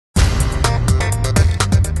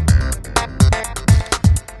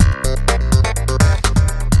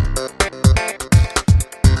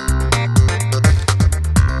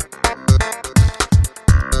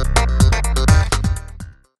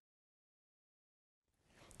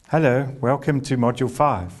Hello, welcome to Module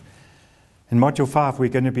 5. In Module 5, we're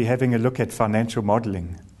going to be having a look at financial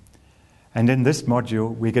modeling. And in this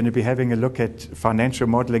module, we're going to be having a look at financial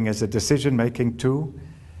modeling as a decision-making tool.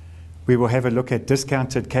 We will have a look at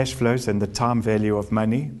discounted cash flows and the time value of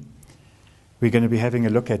money. We're going to be having a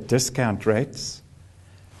look at discount rates,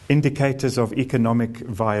 indicators of economic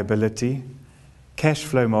viability, cash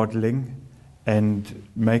flow modeling, and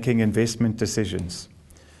making investment decisions.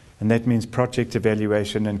 And that means project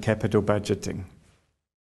evaluation and capital budgeting.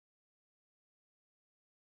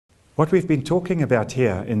 What we've been talking about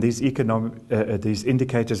here in these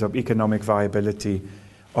indicators of economic viability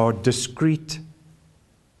are discrete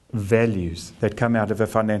values that come out of a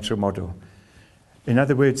financial model. In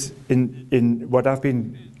other words, in what I've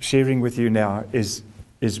been sharing with you now is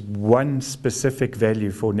one specific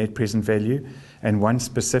value for net present value and one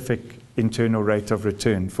specific internal rate of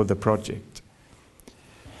return for the project.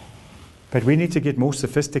 But we need to get more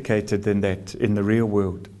sophisticated than that in the real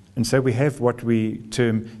world. And so we have what we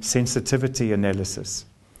term sensitivity analysis.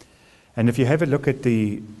 And if you have a look at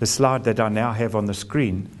the slide that I now have on the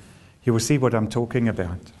screen, you will see what I'm talking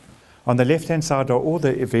about. On the left-hand side are all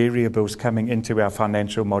the variables coming into our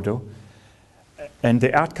financial model. And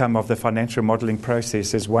the outcome of the financial modeling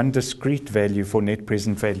process is one discrete value for net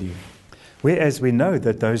present value. Whereas we know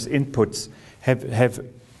that those inputs have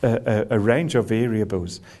a range of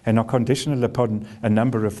variables and are conditional upon a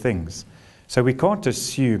number of things. So we can't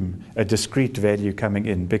assume a discrete value coming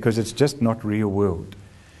in because it's just not real world.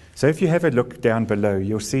 So if you have a look down below,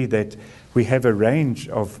 you'll see that we have a range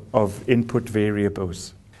of input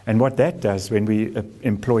variables. And what that does when we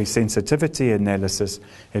employ sensitivity analysis,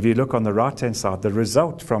 if you look on the right-hand side, the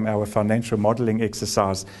result from our financial modeling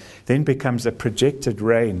exercise then becomes a projected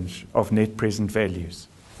range of net present values.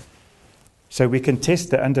 So we can test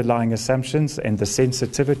the underlying assumptions and the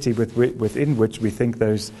sensitivity within which we think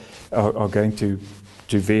those are going to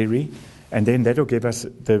vary, and then that will give us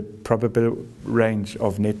the probable range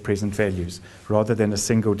of net present values rather than a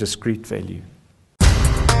single discrete value.